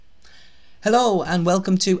Hello and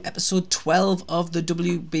welcome to episode 12 of the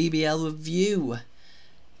WBBL review.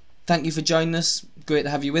 Thank you for joining us. Great to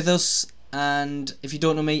have you with us. And if you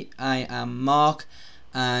don't know me, I am Mark.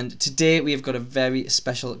 And today we have got a very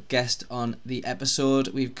special guest on the episode.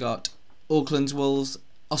 We've got Auckland's Wolves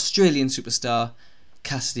Australian superstar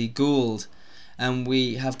Cassidy Gould. And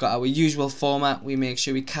we have got our usual format. We make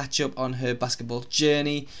sure we catch up on her basketball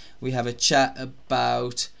journey. We have a chat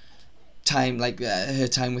about her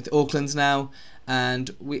time with Auckland's now,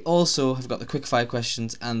 and we also have got the quickfire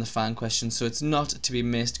questions and the fan questions, so it's not to be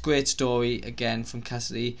missed. Great story again from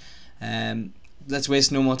Cassidy. Let's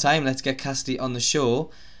waste no more time. Let's get Cassidy on the show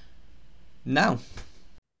now.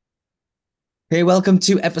 Hey, welcome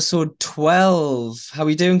to episode 12. How are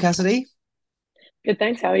you doing, Cassidy? Good,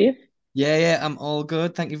 thanks. How are you? Yeah, I'm all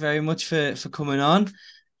good. Thank you very much for coming on.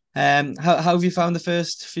 How have you found the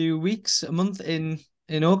first few weeks, a month in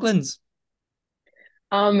Auckland's?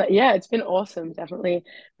 Yeah, it's been awesome. Definitely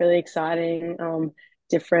really exciting,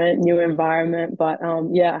 different, new environment. But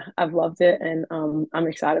yeah, I've loved it and I'm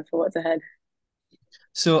excited for what's ahead.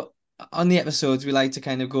 So on the episodes, we like to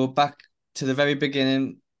kind of go back to the very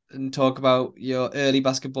beginning and talk about your early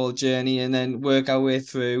basketball journey and then work our way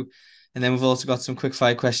through. And then we've also got some quick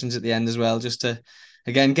fire questions at the end as well, just to,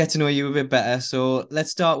 again, get to know you a bit better. So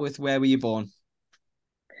let's start with where were you born?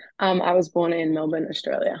 I was born in Melbourne,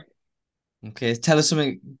 Australia. Okay, tell us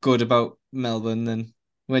something good about Melbourne then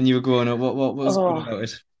when you were growing up. What was good Oh, about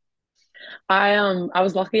it? I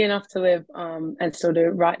was lucky enough to live and still do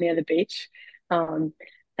right near the beach. Um,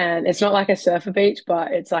 and it's not like a surfer beach,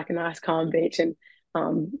 but it's like a nice calm beach. And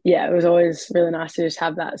yeah, it was always really nice to just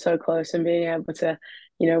have that so close and being able to,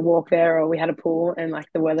 walk there. Or we had a pool and like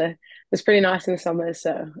the weather was pretty nice in the summer.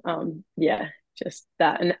 So yeah, just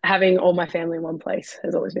that and having all my family in one place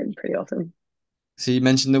has always been pretty awesome. So you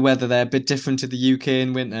mentioned the weather there, a bit different to the UK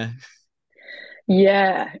in winter.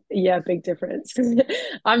 Yeah, yeah, big difference.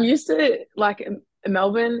 I'm used to like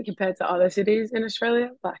Melbourne compared to other cities in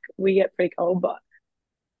Australia. Like we get pretty cold, but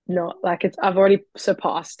not like it's I've already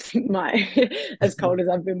surpassed my as cold as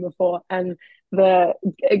I've been before. And the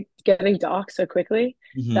it getting dark so quickly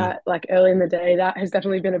hmm that like early in the day, that has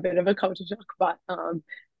definitely been a bit of a culture shock, but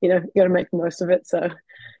you got to make the most of it. So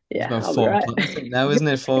It's yeah, about I'll be four right. o'clock, I think now, isn't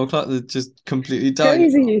it? 4 o'clock, it's just completely dark.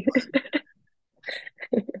 Crazy.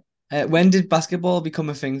 When did basketball become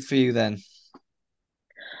a thing for you then?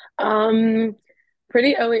 Um,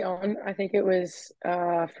 Pretty early on. I think it was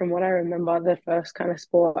from what I remember, the first kind of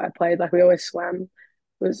sport I played. Like we always swam.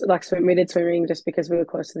 It was like swim. We did swimming just because we were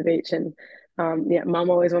close to the beach, and yeah, mum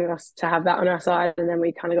always wanted us to have that on our side, and then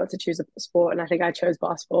we kind of got to choose a sport. And I think I chose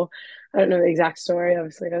basketball. I don't know the exact story.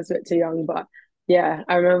 Obviously, I was a bit too young, but yeah,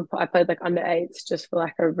 I remember I played like under eights just for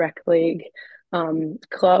like a rec league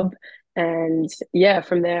club, and yeah,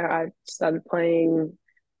 from there I started playing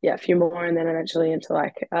yeah a few more, and then eventually into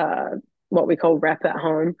like what we call rep at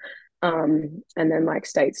home, and then like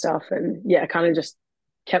state stuff, and yeah, kind of just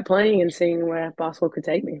kept playing and seeing where basketball could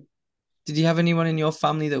take me. Did you have anyone in your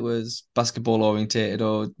family that was basketball orientated,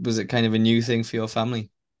 or was it kind of a new thing for your family?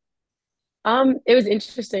 It was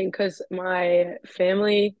interesting because my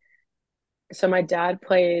family, so my dad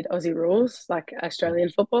played Aussie rules, like Australian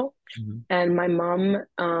football, Mhm. and my mum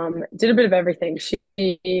did a bit of everything.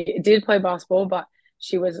 She did play basketball, but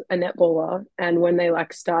she was a netballer. And when they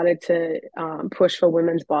like started to push for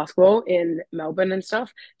women's basketball in Melbourne and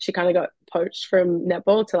stuff, she kind of got poached from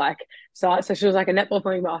netball to like start. So she was like a netball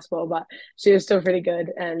playing basketball, but she was still pretty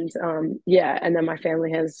good. And yeah, and then my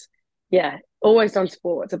family has yeah always done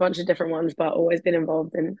sports, a bunch of different ones, but always been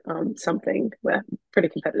involved in something. We're pretty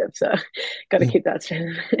competitive, so got to keep that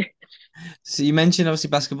straight. So you mentioned obviously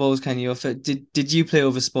basketball was kind of your fit. Did you play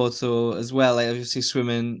other sports or as well? Like obviously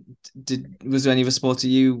swimming. Did was there any other sports that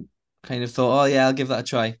you kind of thought, oh yeah, I'll give that a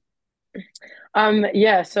try?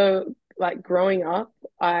 Yeah, so like growing up,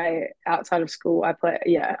 I outside of school,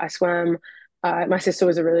 I swam. My sister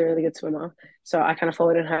was a really, really good swimmer, so I kind of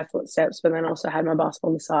followed in her footsteps, but then also had my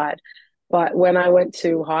basketball on the side. But when I went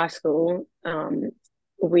to high school,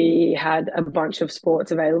 we had a bunch of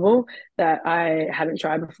sports available that I hadn't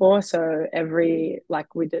tried before. So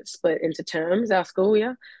like we did split into terms our school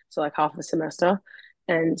year, so like half a semester.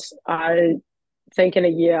 And I think in a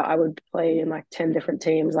year I would play in like 10 different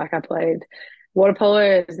teams. Like I played water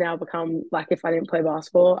polo has now become like if I didn't play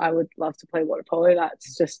basketball, I would love to play water polo.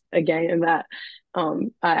 That's just a game that I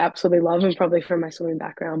absolutely love and probably from my swimming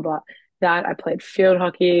background. But that I played field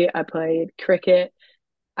hockey, I played cricket,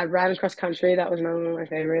 I ran cross country. That was one of my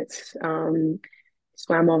favorites.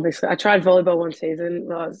 Swam obviously. I tried volleyball one season.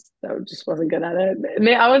 That just wasn't good at it.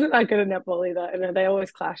 I wasn't that good at netball either, and they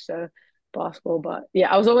always clash. So basketball. But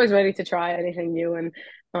yeah, I was always ready to try anything new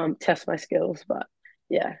and test my skills. But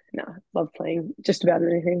yeah, no, love playing just about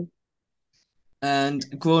anything. And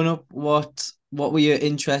growing up, what were your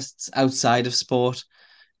interests outside of sport?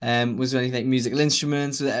 Was there anything like musical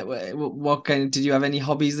instruments? What kind of, did you have any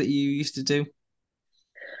hobbies that you used to do?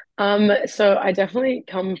 So I definitely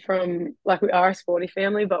come from like we are a sporty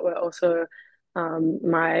family, but we're also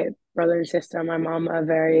my brother and sister and my mom are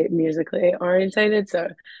very musically orientated. So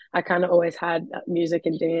I kind of always had music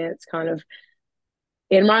and dance kind of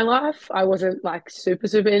in my life. I wasn't like super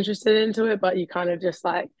interested into it, but you kind of just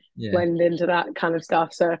like Yeah. blend into that kind of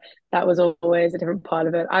stuff. So that was always a different part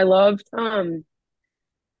of it. I loved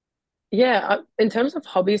yeah, in terms of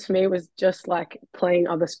hobbies for me, it was just like playing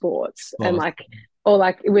other sports and Sport. like, or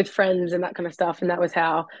like with friends and that kind of stuff. And that was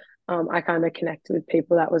how I kind of connected with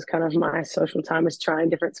people. That was kind of my social time, was trying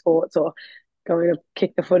different sports or going to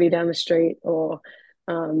kick the footy down the street or,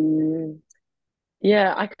 um,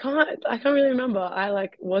 yeah, I can't really remember. I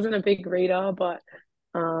like wasn't a big reader, but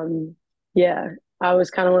um, yeah, I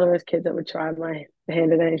was kind of one of those kids that would try my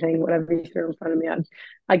hand at anything, whatever you threw in front of me,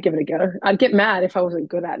 I'd give it a go. I'd get mad if I wasn't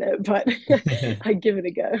good at it, but I'd give it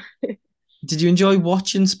a go. Did you enjoy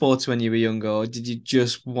watching sports when you were younger, or did you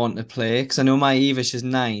just want to play? Because I know my Eva, she's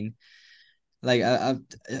 9. Like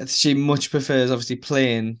she much prefers obviously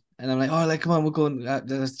playing, and I'm like, oh, like come on, we're going.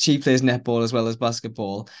 She plays netball as well as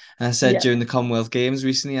basketball, and I said Yeah. during the Commonwealth Games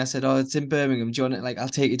recently, I said, oh, it's in Birmingham. Do you want it? Like, I'll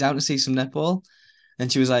take you down to see some netball,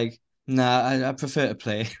 and she was like, nah, I prefer to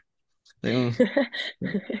play. Like, oh.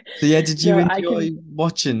 So yeah, did you No, enjoy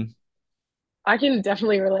watching? I can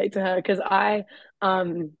definitely relate to her because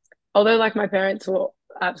um, although like my parents were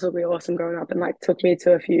absolutely awesome growing up and like took me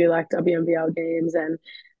to a few like WNBL games and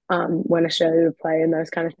when Australia would play and those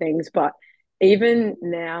kind of things. But even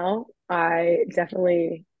now, I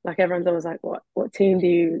definitely like everyone's always like, what team do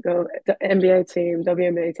you go? The NBA team,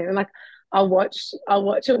 WNBA team, and like I'll watch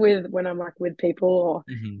it with when I'm like with people or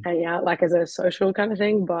Mhm. hang out like as a social kind of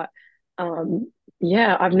thing. But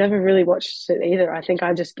yeah, I've never really watched it either. I think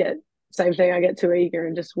I just get same thing. I get too eager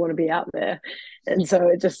and just want to be out there. And so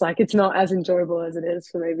it just like it's not as enjoyable as it is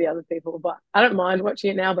for maybe other people. But I don't mind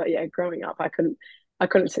watching it now. But yeah, growing up I couldn't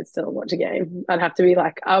sit still and watch a game. I'd have to be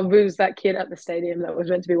like I was that kid at the stadium that was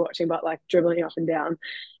meant to be watching, but like dribbling up and down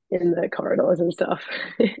in the corridors and stuff.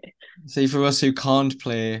 See, for us who can't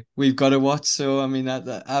play, we've got to watch. So I mean,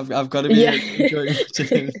 I've got to Yeah. be enjoying watching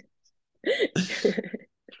it.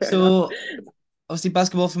 Fair enough. So obviously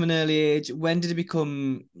basketball from an early age. When did it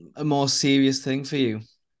become a more serious thing for you?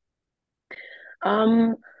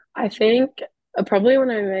 Um, I think probably when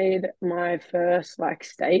I made my first like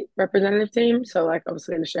state representative team. So like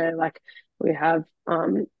obviously in Australia, like we have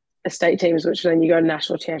state teams, which then you go to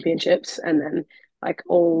national championships, and then like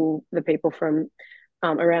all the people from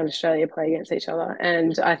around Australia play against each other.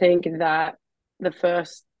 And I think that the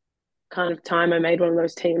first kind of time I made one of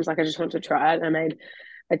those teams, like I just wanted to try it. I made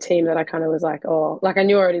a team that I kind of was like, oh, like I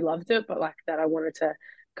knew I already loved it, but like that I wanted to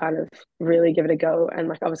kind of really give it a go. And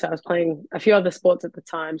like obviously I was playing a few other sports at the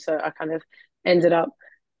time, so I kind of ended up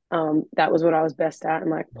that was what I was best at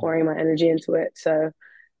and like pouring my energy into it. So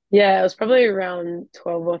yeah, it was probably around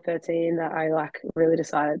 12 or 13 that I like really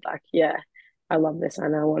decided like, yeah, I love this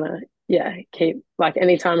and I want to, yeah, keep like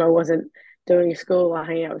anytime I wasn't doing school or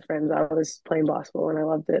hanging out with friends, I was playing basketball and I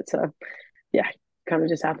loved it. So yeah, kind of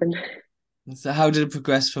just happened. So how did it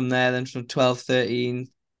progress from there? Then from 12, 13,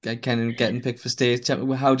 kind of getting picked for state.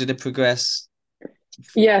 How did it progress?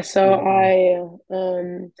 Yeah, so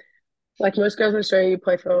like most girls in Australia, you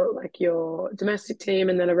play for like your domestic team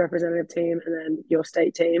and then a representative team and then your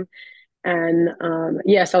state team. And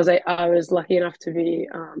yes, I was lucky enough to be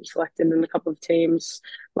selected in a couple of teams,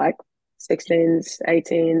 like 16s,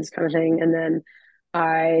 18s kind of thing. And then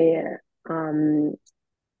I um,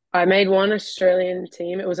 I made one Australian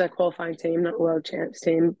team. It was a qualifying team, not a world champs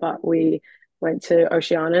team, but we went to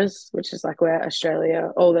Oceanias, which is like where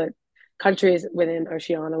Australia, all the countries within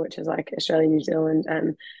Oceania, which is like Australia, New Zealand,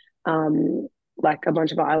 and like a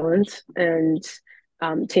bunch of islands and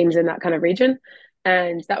teams in that kind of region.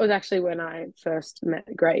 And that was actually when I first met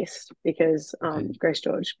Grace because Okay. Grace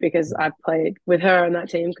George, because I played with her on that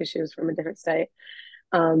team because she was from a different state.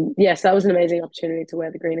 Yes, that was an amazing opportunity to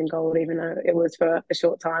wear the green and gold, even though it was for a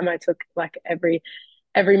short time. I took like every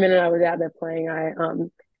minute I was out there playing. I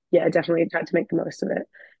yeah, definitely tried to make the most of it.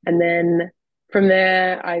 And then from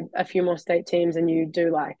there, I a few more state teams, and you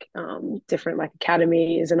do like different like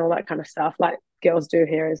academies and all that kind of stuff, like girls do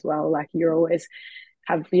here as well. Like you're always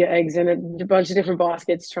have your eggs in a bunch of different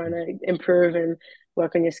baskets, trying to improve and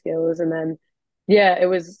work on your skills. And then yeah, it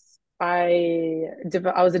was I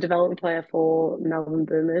was a development player for Melbourne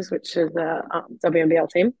Boomers, which is a WNBL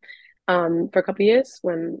team, for a couple of years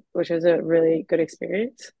which was a really good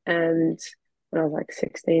experience. And when I was like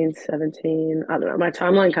 16, 17, I don't know, my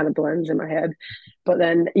timeline kind of blends in my head. But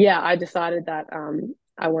then, yeah, I decided that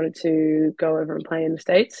I wanted to go over and play in the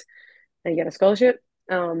States and get a scholarship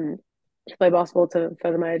to play basketball to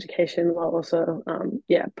further my education while also,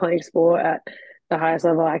 yeah, playing sport at the highest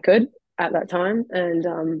level I could at that time.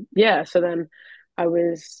 And yeah, so then I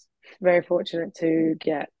was very fortunate to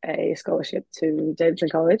get a scholarship to Davidson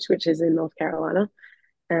College, which is in North Carolina.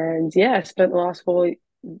 And yeah, I spent the last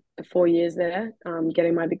 4 years there,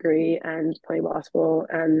 getting my degree and playing basketball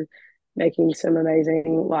and making some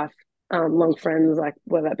amazing life long friends, like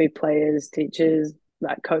whether that be players, teachers,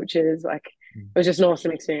 like coaches, like it was just an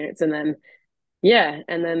awesome experience. And then yeah,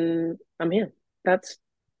 and then I'm here. That's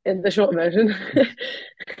in the short version.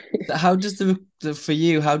 How does for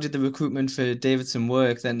you? How did the recruitment for Davidson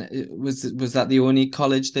work? Then was that the only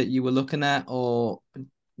college that you were looking at, or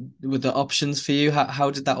were there options for you? How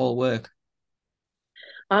did that all work?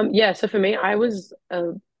 Yeah, so for me, I was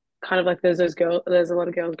kind of like there's a lot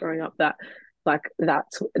of girls growing up that like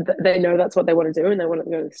they know that's what they want to do and they want to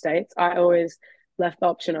go to the States. I always left the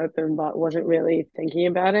option open, but wasn't really thinking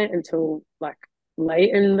about it until like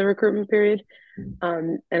late in the recruitment period.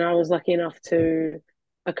 And I was lucky enough to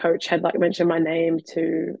a coach had like mentioned my name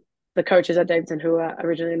to the coaches at Davidson who were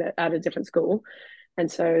originally at a different school.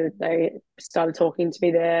 And so they started talking to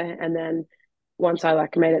me there. And then once I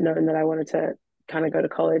like made it known that I wanted to kind of go to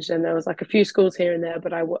college, and there was like a few schools here and there,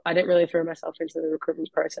 but I didn't really throw myself into the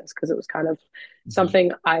recruitment process because it was kind of Mhm.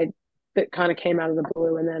 something that kind of came out of the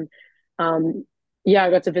blue. And then, yeah, I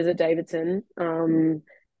got to visit Davidson,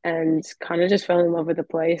 and kind of just fell in love with the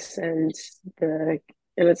place and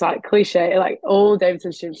it's like cliche, like all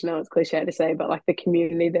Davidson students know it's cliche to say, but like the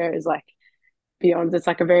community there is like beyond. It's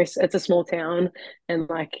like it's a small town, and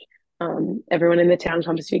like everyone in the town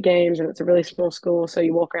comes to your games, and it's a really small school, so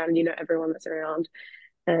you walk around and you know everyone that's around.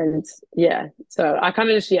 And yeah, so I kind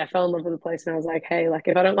of just yeah fell in love with the place, and I was like, hey, like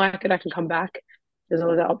if I don't like it, I can come back. There's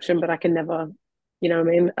always that option, but I can never, you know what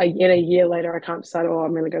I mean? In a year later, I can't decide, oh,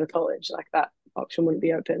 I'm going to go to college. Like that option wouldn't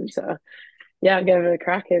be open. So yeah, I gave it a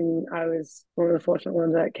crack, and I was one of the fortunate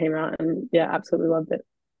ones that came out, and yeah, absolutely loved it.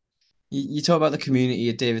 You talk about the community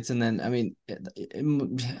at Davidson, then I mean,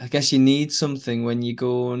 I guess you need something when you're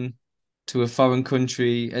going to a foreign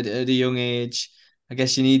country at a young age. I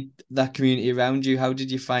guess you need that community around you. How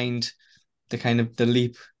did you find the kind of the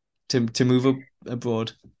leap to move up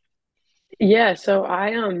abroad? Yeah, so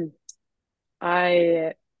I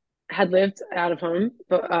had lived out of home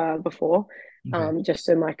but before, Okay. just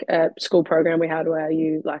in like a school program we had where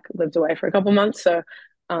you like lived away for a couple months. So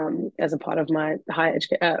as a part of my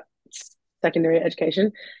secondary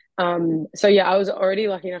education. So yeah, I was already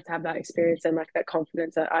lucky enough to have that experience and like that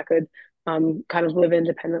confidence that I could kind of live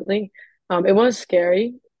independently. It was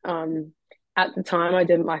scary. At the time, I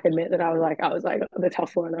didn't like admit that I was like the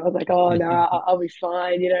tough one. I was like, oh no, I'll be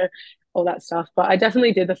fine, you know, all that stuff. But I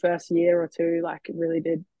definitely did the first year or two, like really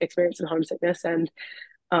did experience some homesickness. And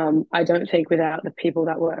I don't think without the people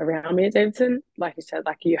that were around me at Davidson, like you said,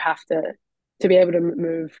 like you have to be able to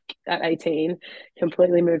move at 18,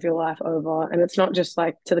 completely move your life over. And it's not just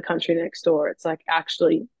like to the country next door, it's like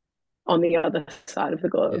actually on the other side of the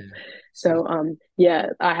globe. Yeah. So yeah,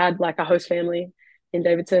 I had like a host family in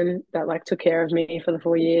Davidson that like took care of me for the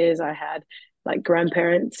 4 years. I had like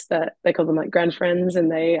grandparents that they call them like grandfriends, and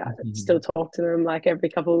they still talk to them like every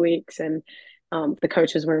couple of weeks. And the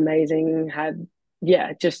coaches were amazing. Had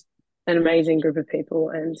yeah, just an amazing group of people,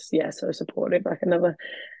 and yeah, so supportive. Like another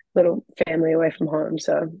little family away from home.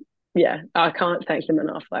 So yeah, I can't thank them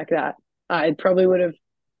enough like that. I probably would have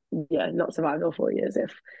yeah not survived all 4 years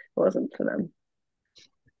if it wasn't for them.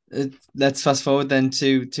 Let's fast forward then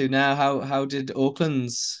to now. How did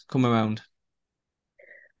Auckland's come around?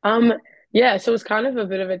 Um, yeah, so it was kind of a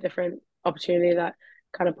bit of a different opportunity that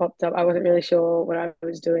kind of popped up. I wasn't really sure what I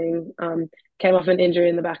was doing. Came off an injury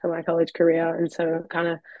in the back of my college career, and so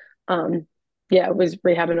kind of, yeah, was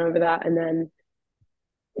rehabbing over that, and then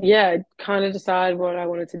yeah, kind of decided what I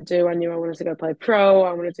wanted to do. I knew I wanted to go play pro.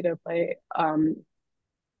 I wanted to go play.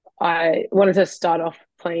 I wanted to start off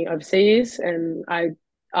playing overseas, and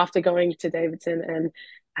after going to Davidson and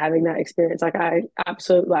having that experience, like I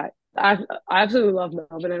absolutely love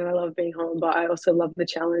Melbourne and I love being home, but I also love the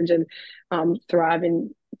challenge and thrive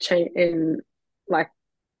in change in like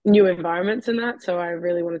new environments and that. So I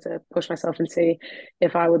really wanted to push myself and see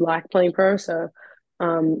if I would like playing pro. So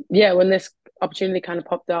yeah, when this opportunity kind of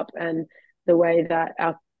popped up and the way that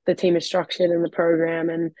the team is structured and the program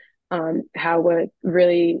and how we're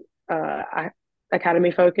really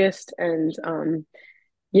academy focused, and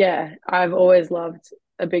yeah, I've always loved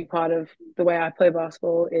a big part of the way I play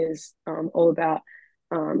basketball is all about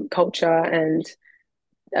culture and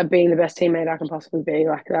being the best teammate I can possibly be.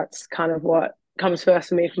 Like that's kind of what comes first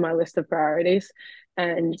for me for my list of priorities.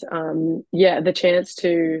 And yeah, the chance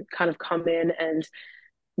to kind of come in and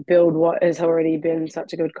build what has already been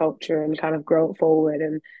such a good culture and kind of grow it forward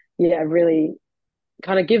and yeah, really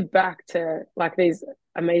kind of give back to like these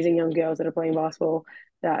amazing young girls that are playing basketball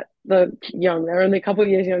that they're only a couple of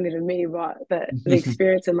years younger than me, but the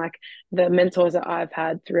experience and like the mentors that I've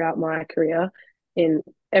had throughout my career in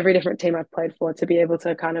every different team I've played for to be able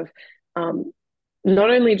to kind of not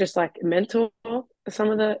only just like mentor some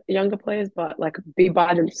of the younger players, but like be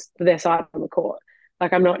by their side on the court.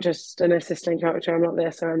 Like I'm not just an assistant coach, or I'm not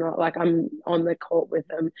this, or I'm not like I'm on the court with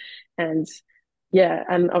them, and yeah,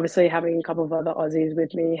 and obviously having a couple of other Aussies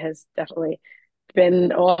with me has definitely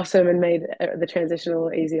been awesome and made the transition a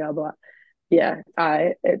little easier. But yeah,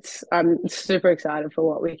 I'm super excited for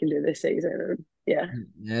what we can do this season. And yeah,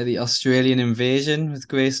 Yeah, the Australian invasion with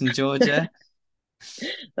Grace and Georgia.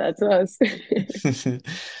 that's us.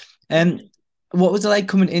 And what was it like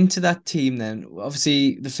coming into that team then?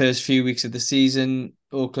 Obviously, the first few weeks of the season,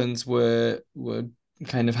 Oakland's were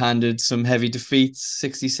kind of handed some heavy defeats,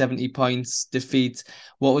 60, 70 points defeats.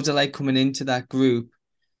 What was it like coming into that group?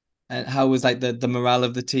 And how was like the morale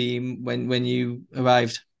of the team when you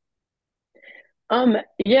arrived?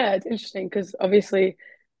 Yeah, it's interesting because obviously,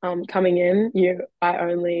 coming in,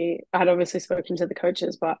 I'd obviously spoken to the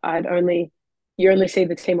coaches, but you only see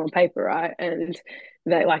the team on paper, right? And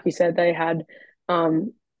they, like you said,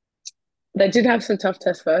 um, they did have some tough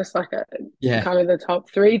tests first, like Yeah. kind of the top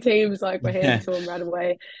three teams, like were handed Yeah. to them right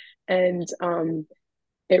away, and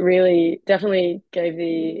it really definitely gave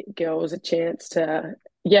the girls a chance to,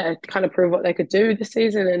 yeah, kind of prove what they could do this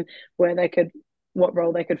season and where they could, what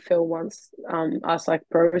role they could fill once us like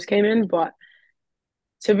pros came in. But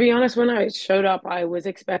to be honest, when I showed up, I was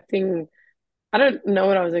expecting, I don't know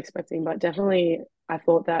what I was expecting, but definitely I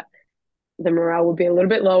thought that the morale would be a little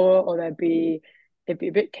bit lower or it'd be a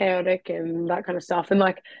bit chaotic and that kind of stuff. And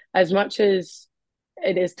like, as much as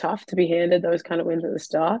it is tough to be handed those kind of wins at the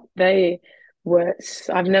start,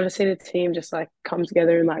 I've never seen a team just like come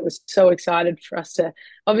together and like was so excited for us to,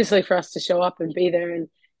 obviously for us to show up and be there and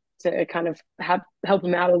to kind of help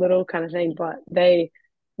them out a little kind of thing. But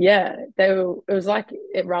yeah, it was like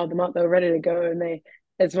it riled them up. They were ready to go, and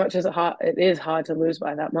as much as it is hard to lose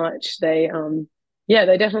by that much, yeah,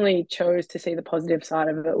 they definitely chose to see the positive side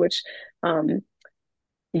of it, which,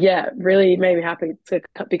 yeah, really made me happy to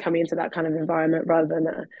be coming into that kind of environment rather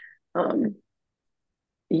than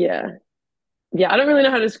yeah, yeah. I don't really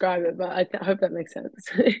know how to describe it, but I hope that makes sense.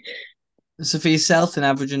 So for yourself, and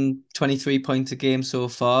averaging 23 points a game so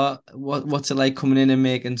far, what's it like coming in and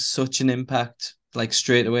making such an impact like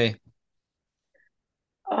straight away?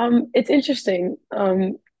 It's interesting,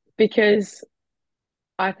 because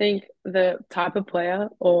I think the type of player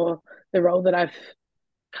or the role that I've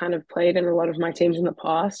kind of played in a lot of my teams in the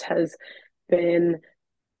past has been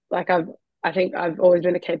like I think I've always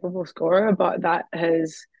been a capable scorer, but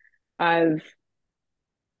I've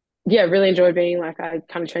yeah, really enjoyed being like I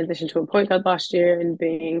kind of transitioned to a point guard last year and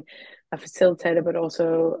being a facilitator, but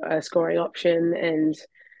also a scoring option. And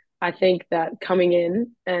I think that coming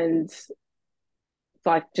in and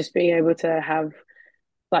like just being able to have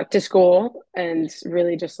like to score and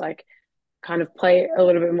really just like kind of play a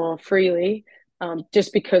little bit more freely,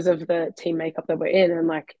 just because of the team makeup that we're in. And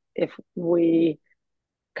like if we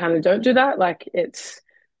kind of don't do that, like it's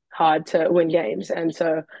hard to win games. And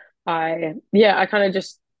so I kind of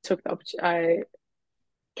just took the opportunity. I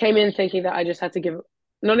came in thinking that I just had to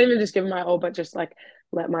not even just give my all, but just like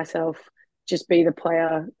let myself just be the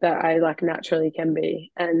player that I like naturally can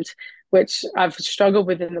be, and which I've struggled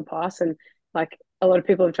with in the past, and like a lot of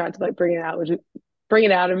people have tried to like bring it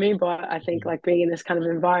out of me, but I think like being in this kind of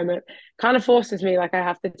environment kind of forces me like I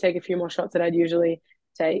have to take a few more shots than I'd usually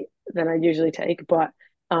take, but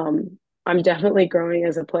I'm definitely growing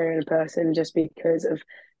as a player and a person just because of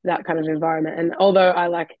that kind of environment. And although I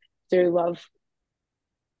like do love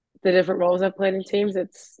the different roles I've played in teams,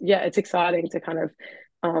 it's exciting to kind of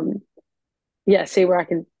um see where I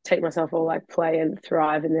can take myself or like play and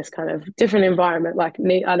thrive in this kind of different environment. Like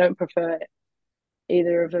I don't prefer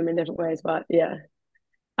either of them in different ways, but yeah,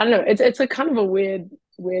 I don't know. It's a kind of a weird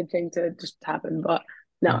thing to just happen, but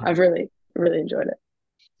no, Mhm. I've really enjoyed it.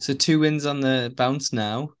 So 2 wins on the bounce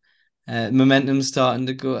now. Momentum's starting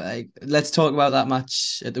to go. Let's talk about that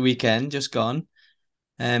match at the weekend, just gone.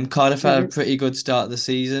 Cardiff had a Hmm. pretty good start of the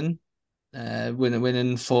season,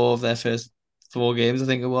 winning 4 of their first four games, I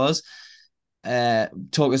think it was.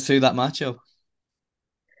 Talk us through that matchup.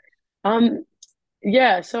 Um,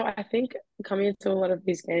 yeah, so I think coming into a lot of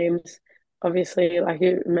these games, obviously, like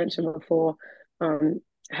you mentioned before, um,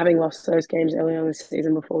 having lost those games early on in the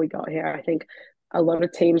season before we got here, I think a lot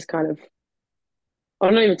of teams kind of,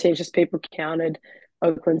 or not even teams, just people counted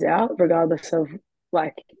Oakland's out, regardless of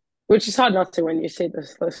like, which is hard not to when you see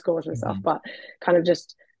the scores and stuff, Mhm. but kind of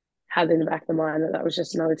just had in the back of the mind that that was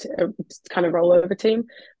just another kind of rollover team.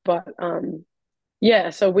 But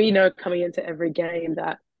yeah, so we know coming into every game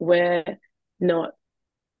that not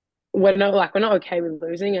we're not okay with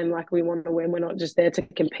losing, and like we want to win. We're not just there to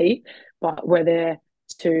compete, but we're there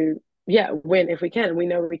to win if we can. We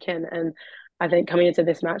know we can, and I think coming into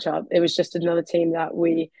this matchup, it was just another team that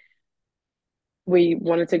we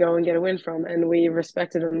wanted to go and get a win from, and we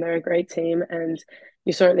respected them. They're a great team, and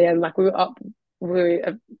you saw at the end, like we were up, we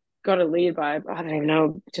got a lead by I don't even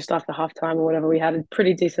know, just after halftime or whatever. We had a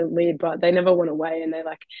pretty decent lead, but they never went away, and they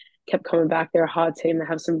like kept coming back. They're a hard team. They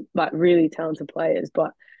have some like really talented players,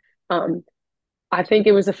 but um, I think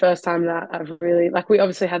it was the first time that I've really like we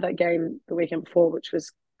obviously had that game the weekend before, which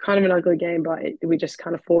was kind of an ugly game, but we just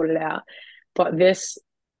kind of fought it out. But this,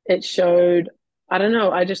 it showed. I don't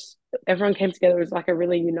know. I just everyone came together. It was like a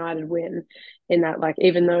really united win. In that, like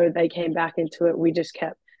even though they came back into it, we just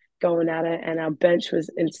kept going at it, and our bench was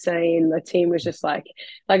insane. The team was just like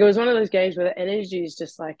it was one of those games where the energy is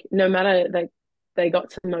just like no matter they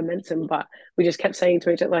got some momentum, but we just kept saying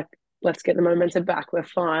to each other like let's get the momentum back. We're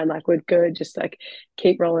fine. Like we're good. Just like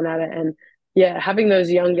keep rolling at it. And yeah, having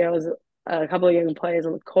those young girls, a couple of young players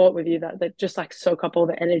on the court with you that just like soak up all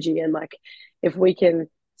the energy. And like if we can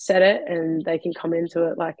set it and they can come into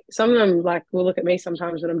it, like some of them like will look at me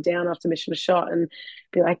sometimes when I'm down after missing a shot and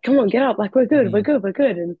be like, come on, get up. Like we're good. We're Mhm. good. We're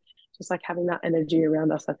good. And just like having that energy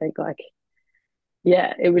around us, I think like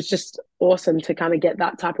yeah, it was just awesome to kind of get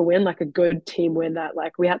that type of win, like a good team win that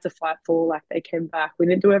like we had to fight for. Like they came back. We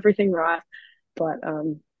didn't do everything right, but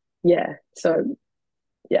yeah. So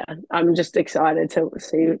yeah, I'm just excited to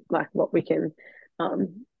see like what we can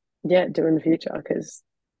do in the future because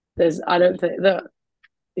there's I don't think that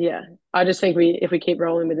yeah, I just think we if we keep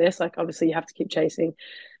rolling with this, like obviously you have to keep chasing.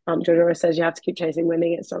 George always says you have to keep chasing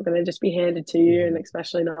winning. It's not going to just be handed to you, and Mhm.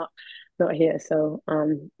 especially not here. So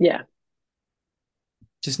yeah.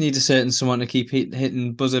 Just need a certain someone to keep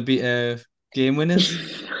hitting buzzer beater game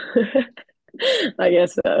winners. I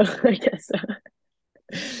guess so. I guess so.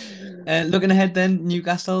 Looking ahead, then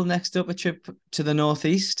Newcastle next up, a trip to the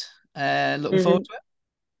northeast. Looking forward Hmm. to it.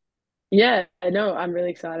 Yeah, I know. I'm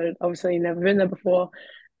really excited. Obviously, never been there before.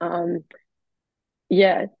 Um,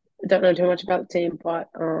 yeah, don't know too much about the team, but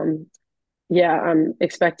yeah, I'm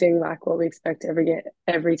expecting like what we expect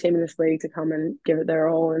every team in this league to come and give it their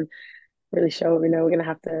all and really show what we know we're going to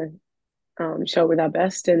have to show it with our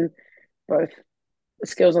best and both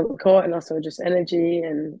skills on the court and also just energy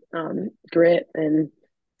and grit and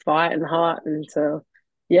fight and heart. And so,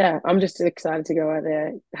 yeah, I'm just excited to go out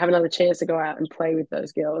there, have another chance to go out and play with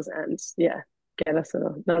those girls, and yeah, get us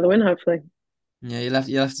another win hopefully. Yeah, you'll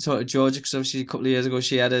have to talk to Georgia because obviously a couple of years ago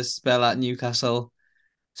she had a spell at Newcastle,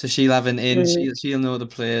 so she'll have an in. Mm, She'll know the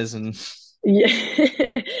players and. yeah,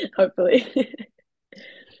 hopefully.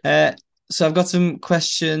 Uh, so I've got some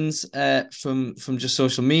questions from just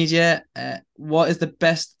social media. What is the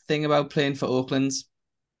best thing about playing for Oakland?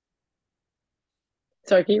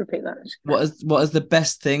 Sorry, can you repeat that? What is the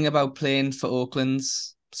best thing about playing for Oakland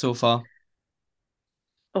so far?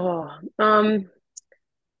 Oh,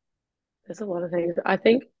 there's a lot of things. I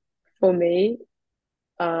think for me,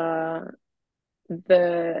 uh,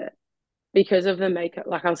 the because of the makeup,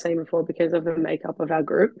 like I was saying before, because of the makeup of our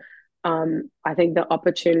group, I think the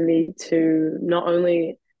opportunity to not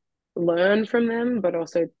only learn from them, but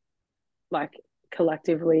also like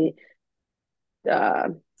collectively,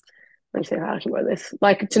 let me see how I can word this,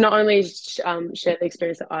 like to not only share the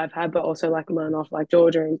experience that I've had, but also like learn off like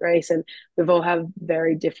Georgia and Grace, and we've all have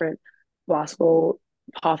very different basketball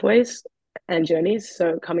pathways and journeys.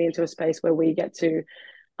 So coming into a space where we get to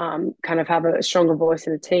kind of have a stronger voice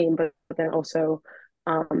in the team, but then also,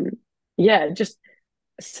 um, yeah, just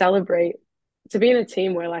celebrate to be in a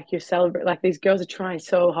team where like you celebrate like these girls are trying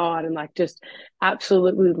so hard and like just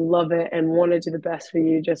absolutely love it and want to do the best for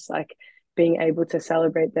you, just like being able to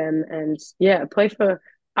celebrate them and yeah, play for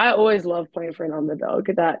I always love playing for an underdog.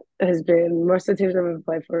 That has been most of the teams I've ever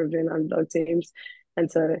played for have been underdog teams. And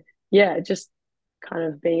so yeah, just kind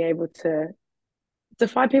of being able to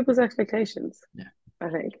defy people's expectations, Yeah. I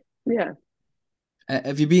think. Yeah.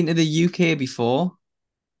 Have you been to the UK before?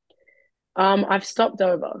 I've stopped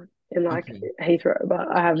over. in like Okay. Heathrow, but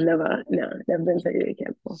I have never, no, never been to the UK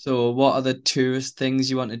before. So, what are the tourist things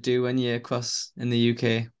you want to do when you're across in the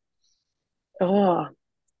UK? Oh,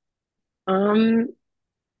 um,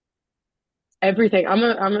 everything. I'm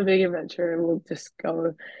a big adventurer and we'll just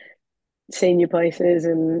go see new places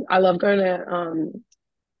and I love going to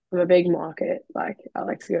I'm a big market. Like I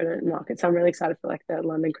like to go to markets. I'm really excited for like the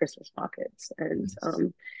London Christmas markets and Nice.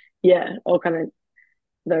 yeah, all kind of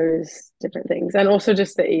those different things. And also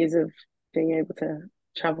just the ease of being able to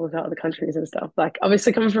travel to other countries and stuff. Like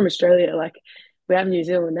obviously coming from Australia, like we have New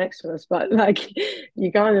Zealand next to us, but like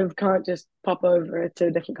you kind of can't just pop over to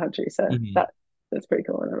a different country. So Mhm. that's pretty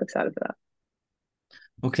cool and I'm excited for that.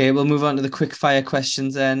 Okay, we'll move on to the quick fire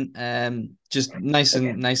questions then. Just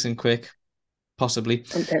Okay. nice and quick, possibly.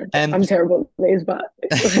 I'm terrible. Um, I'm terrible at these, but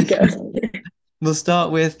let's go. we'll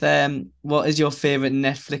start with what is your favorite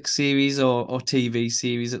Netflix series or TV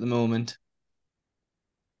series at the moment?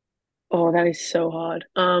 Oh, that is so hard.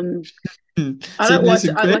 I So don't nice watch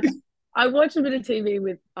and I quick. like I watch a bit of TV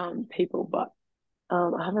with people, but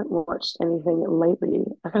I haven't watched anything lately.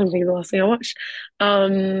 I can't even think of the last thing I watched.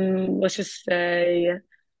 Let's just say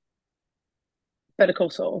Better Call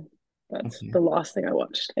Saul. That's Okay. the last thing I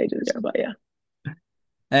watched ages ago, but yeah.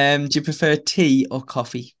 Do you prefer tea or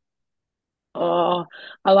coffee? Oh,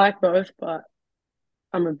 I like both, but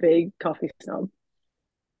I'm a big coffee snob.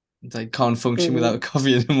 I can't function Hmm. without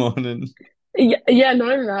coffee in the morning. Yeah, yeah,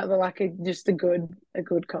 not even that, but like just a good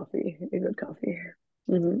coffee, a good coffee.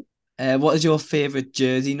 Hmm. What is your favorite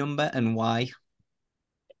jersey number and why?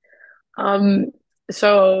 Um,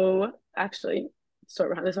 so actually, story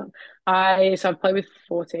behind this one. I've played with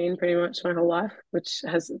 14 pretty much my whole life, which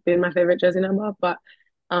has been my favorite jersey number. But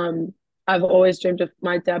um, I've always dreamed of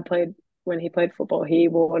my dad played when he played football. He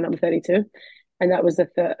wore number 32, and that was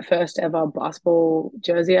the first ever basketball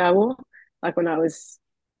jersey I wore, like when I was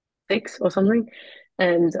 6 or something.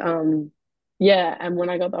 And yeah, and when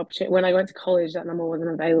I got the opportunity, when I went to college, that number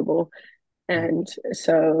wasn't available. And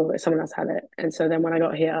so someone else had it. And so then when I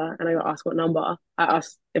got here and I got asked what number, I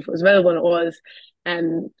asked if it was available and it was.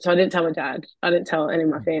 And so I didn't tell my dad. I didn't tell any of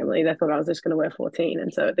my family. They thought I was just going to wear 14.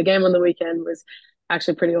 And so the game on the weekend was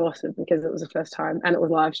actually pretty awesome because it was the first time and it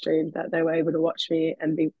was live streamed that they were able to watch me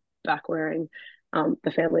and be back wearing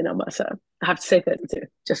the family number. So I have to say 32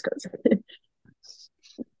 just because.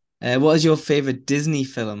 What is your favorite Disney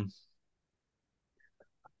film?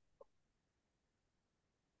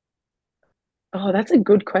 Oh, that's a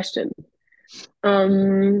good question.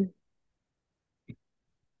 Um,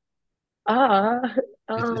 ah,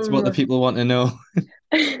 It's what the um, people want to know.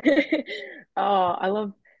 I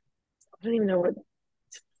love I don't even know what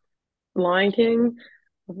Lion King,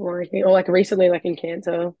 or like recently, like in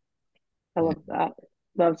Canto. I Yeah. love that.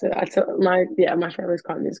 Loved it. My family's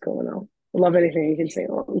quite musical, and I'll love anything you can sing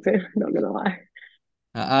along to. Not gonna lie.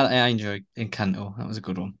 I enjoyed Encanto. That was a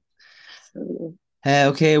good one. Um,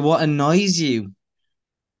 Okay, what annoys you?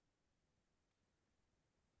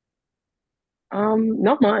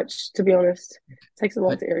 not much to be honest. It takes a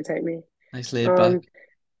lot Quite to irritate me. nice laid back. Um,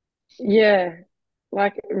 yeah,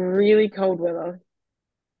 like really cold weather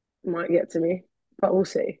might get to me, but we'll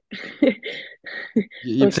see.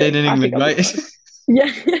 You're We'll playing see. in I think England, I'll be right? fine.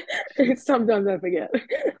 Yeah, sometimes I forget.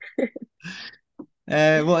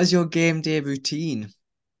 What is your game day routine?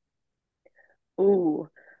 Ooh,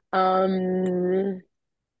 um,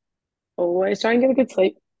 always try and get a good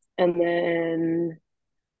sleep, and then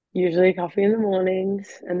usually coffee in the mornings,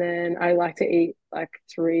 and then I like to eat like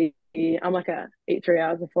three. I'm like a eat 3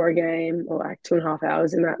 hours before a game, or like 2.5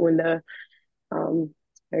 hours in that window. Um,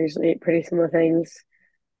 I usually eat pretty similar things,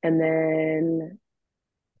 and then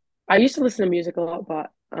I used to listen to music a lot,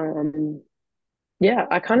 but yeah,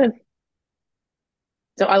 I kind of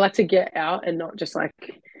so I like to get out and not just like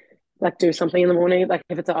do something in the morning. Like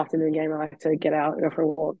if it's an afternoon game, I like to get out, go for a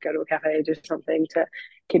walk, go to a cafe, do something to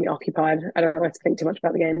keep me occupied. I don't like to think too much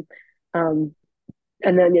about the game. Um,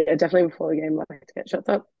 and then yeah, definitely before the game, I like to get shots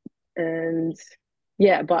up. And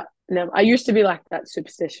yeah, but no, I used to be like that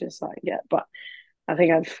superstitious, like yeah, but I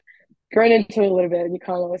think I've grown into it a little bit, and you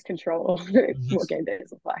can't always control what game days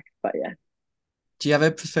look like. But yeah, Do you have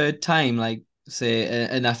a preferred time, like say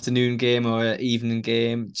an afternoon game or an evening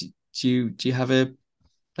game? Do you have a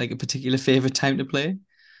particular favorite time to play?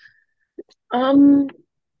 um,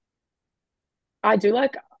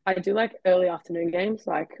 I do like early afternoon games,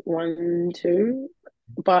 like 1, 2.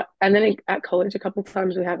 But and then at college, a couple of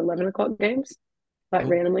times we have 11 o'clock games, like Oh,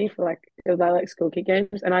 randomly for like it was like school kick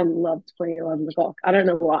games, and I loved playing 11 o'clock. I don't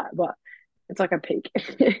know why, but it's like a peak.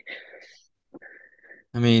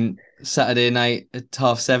 I mean, Saturday night at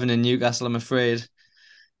 7:30 in Newcastle, I'm afraid.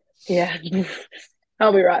 Yeah,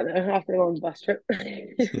 I'll be right there after a long bus trip.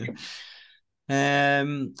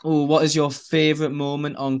 What is your favorite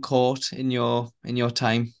moment on court in your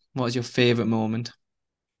time? What is your favorite moment?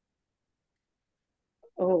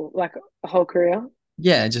 Oh, like a whole career.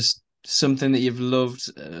 Yeah, just something that you've loved,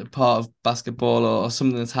 part of basketball, or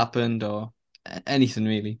something that's happened, or anything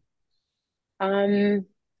really. Um,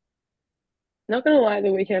 Not gonna lie,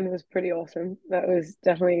 the weekend was pretty awesome. That was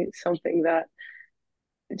definitely something that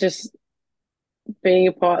just being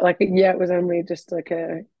a part, like, yeah, it was only just like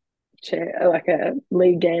a chair, like a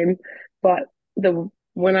league game, but the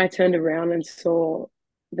when I turned around and saw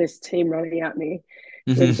this team running at me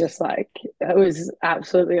was Hmm. just like it was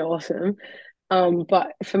absolutely awesome.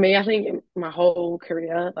 But for me, I think my whole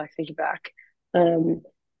career, like thinking back, um,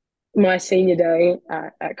 my senior day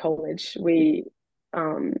at college, we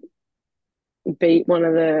um beat one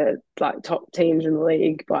of the like top teams in the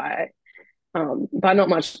league by not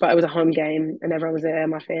much, but it was a home game and everyone was there.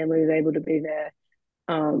 My family was able to be there.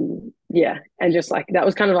 Yeah, and just like that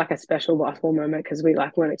was kind of like a special basketball moment because we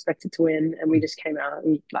like weren't expected to win and we just came out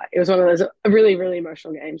and like it was one of those a really really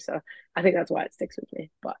emotional games. So I think that's why it sticks with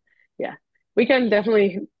me. But yeah, weekend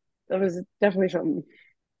definitely that was definitely something.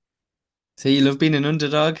 So you love being an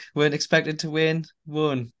underdog, weren't expected to win,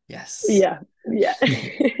 won. Yes. Yeah, yeah,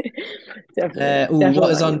 definitely, What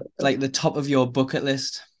definitely is like one on of those. like the top of your bucket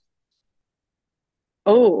list?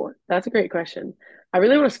 Oh, that's a great question. I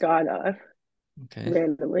really want to skydive Okay.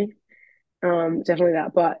 randomly. Definitely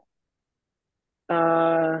that, but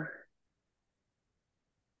uh,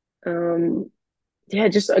 um, yeah,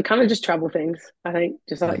 just kind of just travel things. I think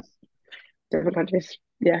just Okay. like different countries.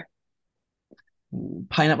 Yeah.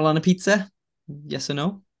 Pineapple on a pizza? Yes or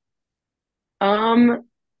no? Um,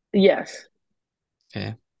 yes.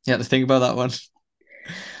 Okay. You have to think about that one.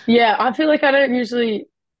 Yeah, I feel like I don't usually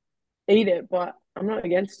eat it, but I'm not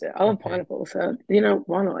against it. I love Okay. pineapple, so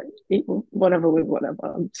why not eat whatever with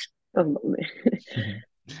whatever. Doesn't bother me.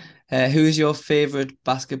 Who is your favorite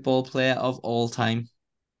basketball player of all time?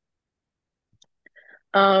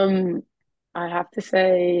 Um, I have to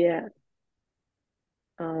say,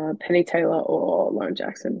 Penny Taylor or Lauren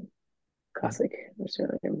Jackson. Classic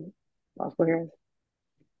Australian basketball heroes.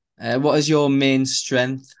 What is your main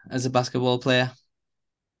strength as a basketball player?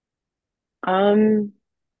 Um,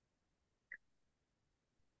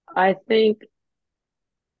 I think.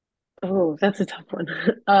 Oh, that's a tough one.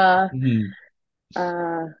 Uh, Mhm.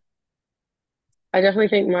 uh, I definitely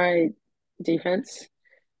think my defense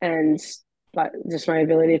and like just my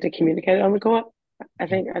ability to communicate on the court. I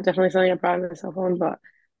think I definitely something I pride myself on. But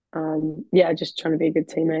yeah, just trying to be a good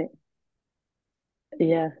teammate.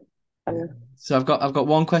 Yeah, I Yeah. don't know. So I've got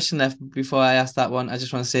one question left before I ask that one. I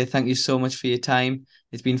just want to say thank you so much for your time.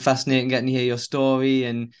 It's been fascinating getting to hear your story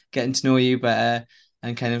and getting to know you better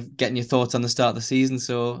and kind of getting your thoughts on the start of the season.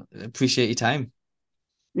 So appreciate your time.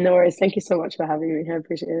 No worries. Thank you so much for having me. I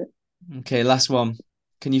appreciate it Okay, last one.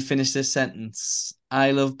 Can you finish this sentence?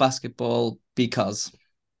 I love basketball because.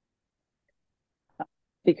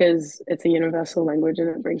 because it's a universal language and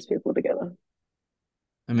it brings people together.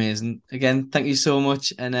 Amazing. Again, thank you so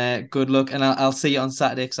much and good luck. And I'll see you on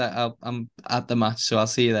Saturday because I'm at the match. So I'll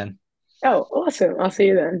see you then. Oh, awesome. I'll see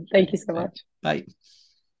you then. Thank Okay, you so right. much. Bye.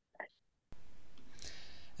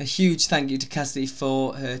 A huge thank you to Cassidy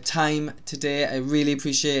for her time today. I really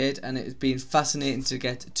appreciate it, and it's been fascinating to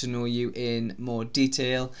get to know you in more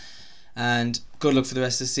detail. And good luck for the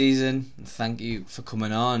rest of the season. Thank you for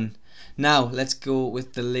coming on. Now, let's go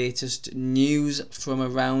with the latest news from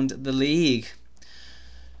around the league.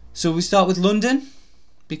 So we start with London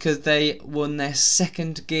because they won their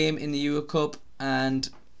second game in the Euro Cup and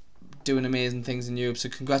doing amazing things in Europe. So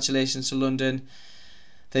congratulations to London.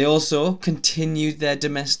 They also continued their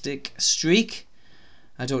domestic streak.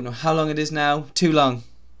 I don't know how long it is now. Too long.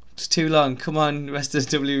 It's too long. Come on, rest of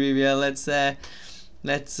the WBBL.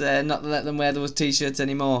 Let's not let them wear those t-shirts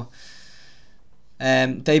anymore.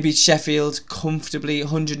 They beat Sheffield comfortably,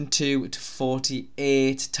 102 to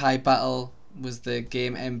 48. Ty Battle was the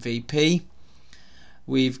game MVP.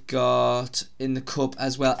 We've got in the cup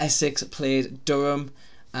as well. Essex played Durham,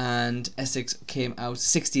 and Essex came out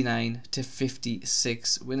 69 to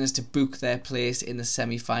 56, winners to book their place in the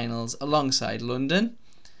semi-finals alongside London.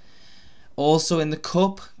 Also in the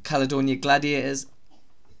cup, Caledonia Gladiators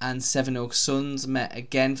and Sevenoaks Suns met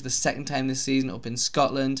again for the second time this season up in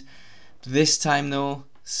Scotland. This time though,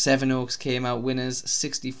 Sevenoaks came out winners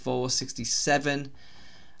 64-67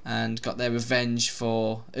 and got their revenge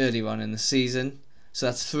for earlier on in the season. So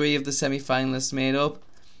that's three of the semi-finalists made up,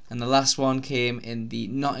 and the last one came in the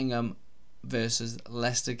Nottingham versus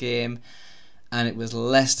Leicester game, and it was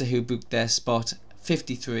Leicester who booked their spot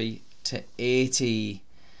 53 to 80.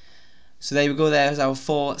 So there we go. There's our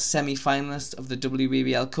 4 semi-finalists of the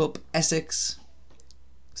WBBL Cup: Essex,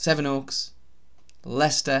 Sevenoaks,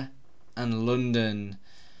 Leicester and London.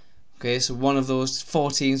 Okay, so one of those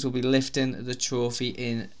 4 teams will be lifting the trophy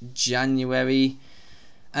in January.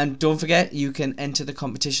 And don't forget, you can enter the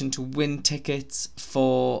competition to win tickets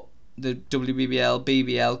for the WBBL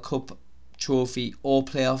BBL Cup trophy or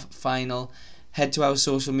playoff final. Head to our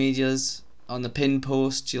social medias. On the pin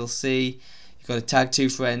post, you'll see you've got to tag 2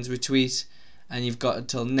 friends, retweet, and you've got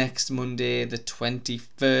until next Monday the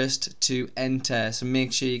 21st to enter. So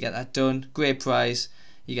make sure you get that done. Great prize.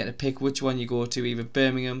 You get to pick which one you go to, either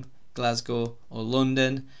Birmingham, Glasgow or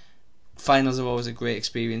London. Finals are always a great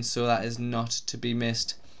experience, so that is not to be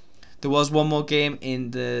missed. There was one more game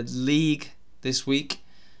in the league this week,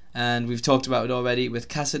 and we've talked about it already with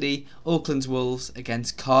Cassidy. Oakland's Wolves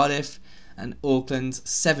against Cardiff, and Oakland's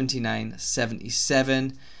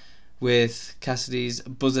 79-77, with Cassidy's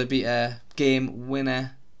buzzer beater game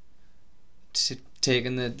winner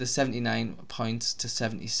taking the 79 points to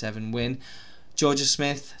 77 win. Georgia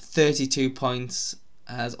Smith, 32 points,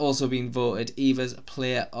 has also been voted Eva's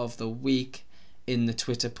Player of the Week in the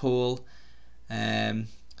Twitter poll.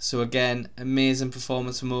 So again, amazing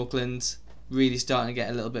performance from Oakland. Really starting to get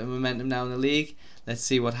a little bit of momentum now in the league. Let's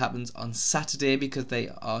see what happens on Saturday, because they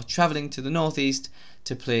are travelling to the northeast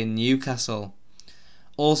to play Newcastle.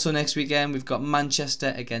 Also next weekend we've got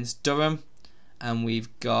Manchester against Durham, and we've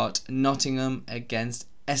got Nottingham against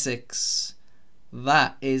Essex.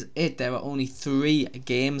 That is it. There are only 3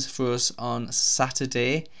 games for us on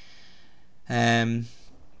Saturday. So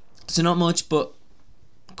not much, but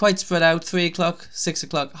quite spread out. 3 o'clock, 6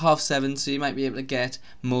 o'clock, 7:30, so you might be able to get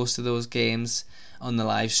most of those games on the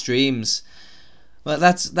live streams. Well,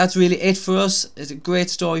 that's really it for us. It's a great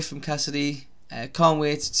story from Cassidy. Can't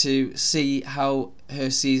wait to see how her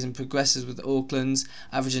season progresses with Oakland's,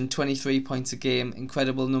 averaging 23 points a game.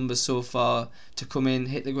 Incredible numbers so far. To come in,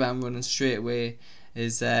 hit the ground running straight away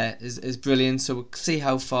is brilliant. So we'll see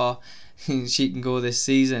how far she can go this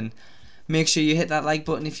season. Make sure you hit that like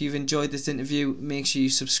button if you've enjoyed this interview. Make sure you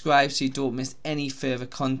subscribe so you don't miss any further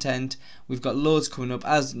content. We've got loads coming up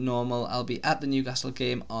as normal. I'll be at the Newcastle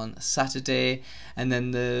game on Saturday, and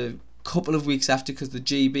then the couple of weeks after, because the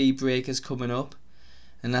GB break is coming up,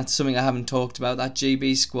 and that's something I haven't talked about. That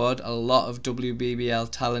GB squad, a lot of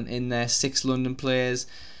WBBL talent in there. 6 London players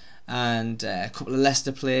and a couple of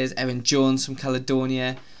Leicester players. Erin Jones from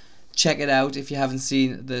Caledonia. Check it out if you haven't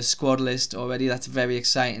seen the squad list already. That's very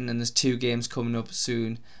exciting, and there's 2 games coming up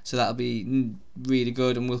soon, so that'll be really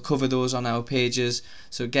good, and we'll cover those on our pages.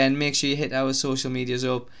 So again, make sure you hit our social medias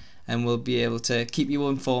up, and we'll be able to keep you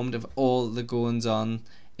informed of all the goings on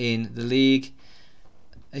in the league.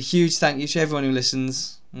 A huge thank you to everyone who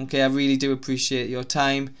listens. Okay, I really do appreciate your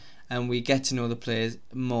time, and we get to know the players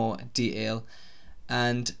in more detail.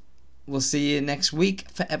 And we'll see you next week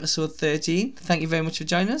for episode 13. Thank you very much for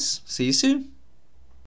joining us. See you soon.